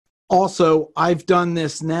Also, I've done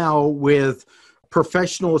this now with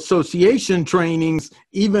professional association trainings,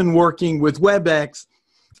 even working with WebEx.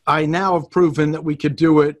 I now have proven that we could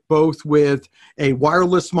do it both with a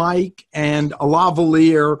wireless mic and a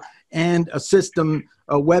lavalier and a system.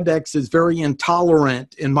 WebEx is very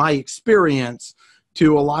intolerant, in my experience,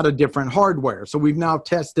 to a lot of different hardware. So we've now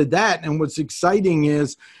tested that. And what's exciting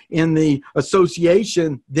is in the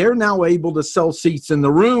association, they're now able to sell seats in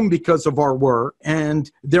the room because of our work. And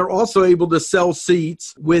they're also able to sell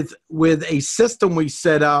seats with a system we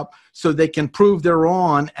set up so they can prove they're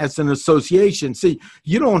on as an association. See,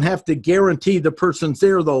 you don't have to guarantee the person's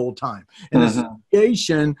there the whole time. An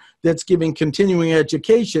association that's giving continuing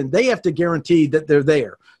education, they have to guarantee that they're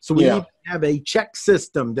there. So we need to have a check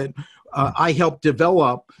system that I helped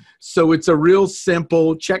develop. So it's a real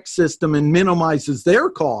simple check system and minimizes their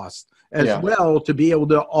cost as well to be able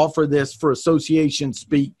to offer this for association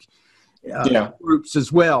speak groups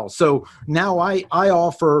as well. So now I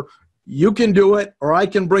offer, you can do it or I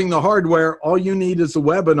can bring the hardware. All you need is a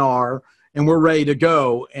webinar and we're ready to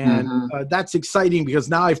go. And that's exciting because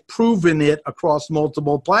now I've proven it across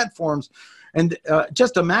multiple platforms. And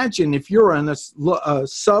just imagine if you're in a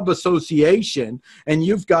sub-association and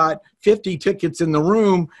you've got 50 tickets in the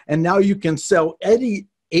room and now you can sell 80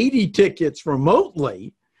 tickets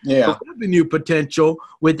remotely for revenue potential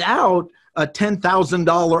without a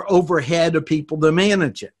 $10,000 overhead of people to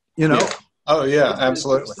manage it, you know? Oh, yeah,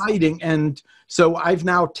 absolutely. It's exciting. And so I've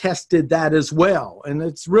now tested that as well. And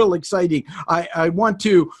it's real exciting. I want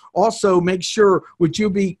to also make sure, would you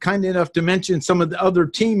be kind enough to mention some of the other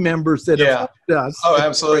team members that have helped us? Oh,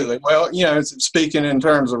 absolutely. Well, you know, speaking in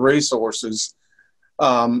terms of resources,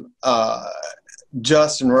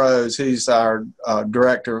 Justin Rose, he's our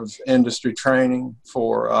Director of Industry Training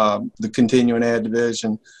for the Continuing Ed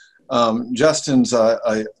Division. Justin's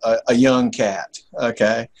a young cat,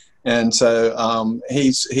 okay? And so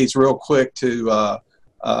he's real quick to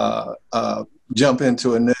jump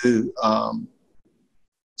into a new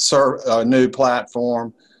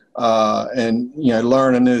platform and, you know,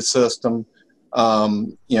 learn a new system.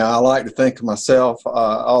 You know, I like to think of myself,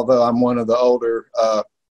 although I'm one of the older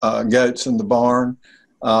goats in the barn,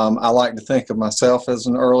 I like to think of myself as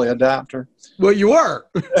an early adapter. Well, you are.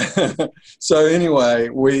 So anyway,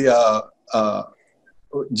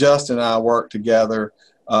 Justin and I work together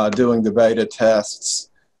doing the beta tests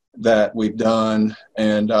that we've done.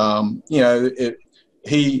 And, you know,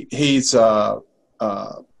 he's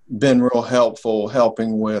been real helpful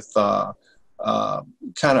helping with kind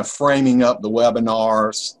of framing up the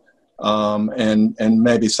webinars and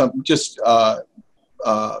maybe some just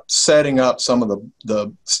setting up some of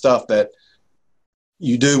the stuff that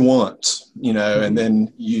you do once, you know, and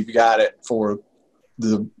then you've got it for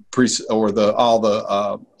the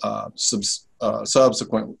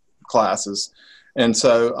subsequent classes. And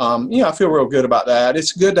so, you know, I feel real good about that.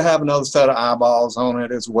 It's good to have another set of eyeballs on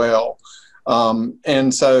it as well.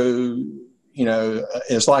 And so, you know,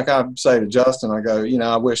 it's like I say to Justin, I go, you know,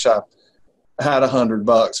 I wish I had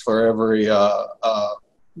 $100 for every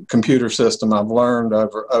computer system I've learned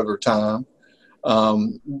over time.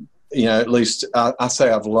 You know, at least I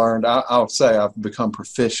say I've learned. I'll say I've become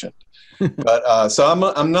proficient. But so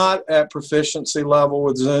I'm not at proficiency level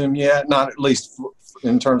with Zoom yet, not at least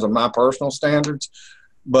in terms of my personal standards,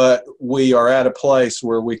 but we are at a place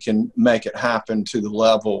where we can make it happen to the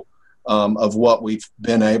level of what we've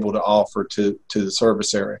been able to offer to the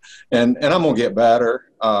service area. And I'm going to get better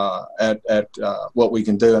at what we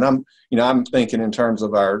can do. And I'm thinking in terms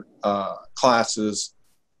of our classes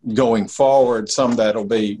going forward, some that'll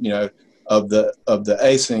be, you know, of the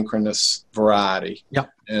asynchronous variety. Yeah.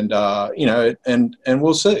 And, you know, and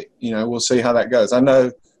we'll see, you know, we'll see how that goes. I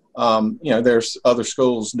know, you know, there's other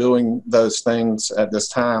schools doing those things at this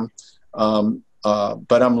time.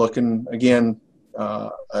 But I'm looking again,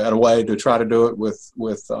 at a way to try to do it with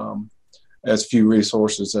as few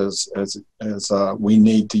resources as we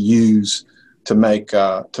need to use to make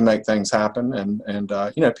things happen. And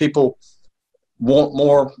you know, people want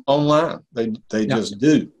more online. They just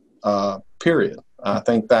do, period. I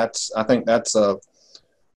think that's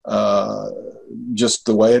just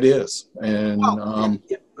the way it is. And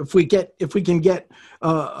if we can get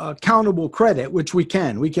accountable credit, which we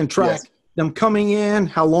can track them coming in,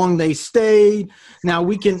 how long they stayed. Now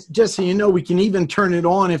we can, just so you know, we can even turn it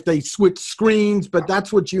on if they switch screens, but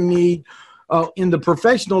that's what you need in the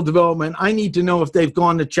professional development. I need to know if they've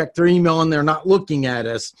gone to check their email and they're not looking at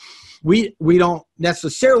us. We don't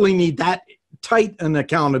necessarily need that tight an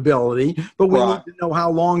accountability, but we need to know how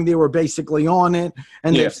long they were basically on it.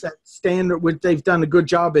 And they've set standard, which they've done a good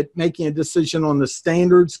job at making a decision on the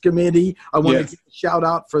standards committee. I want to give a shout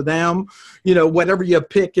out for them. You know, whatever you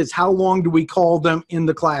pick is how long do we call them in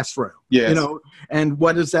the classroom? Yes. You know, and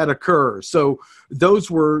what does that occur? So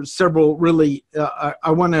those were several really,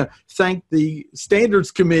 I want to thank the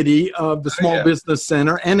standards committee of the Small Business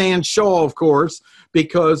Center and Ann Shaw, of course,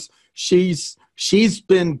 because she's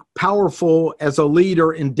been powerful as a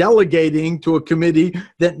leader in delegating to a committee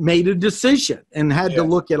that made a decision and had to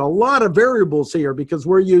look at a lot of variables here, because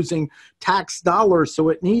we're using tax dollars, so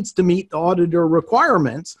it needs to meet the auditor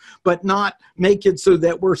requirements, but not make it so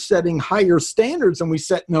that we're setting higher standards than we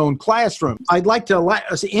set in our own classroom. I'd like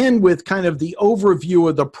to end with kind of the overview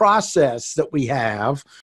of the process that we have.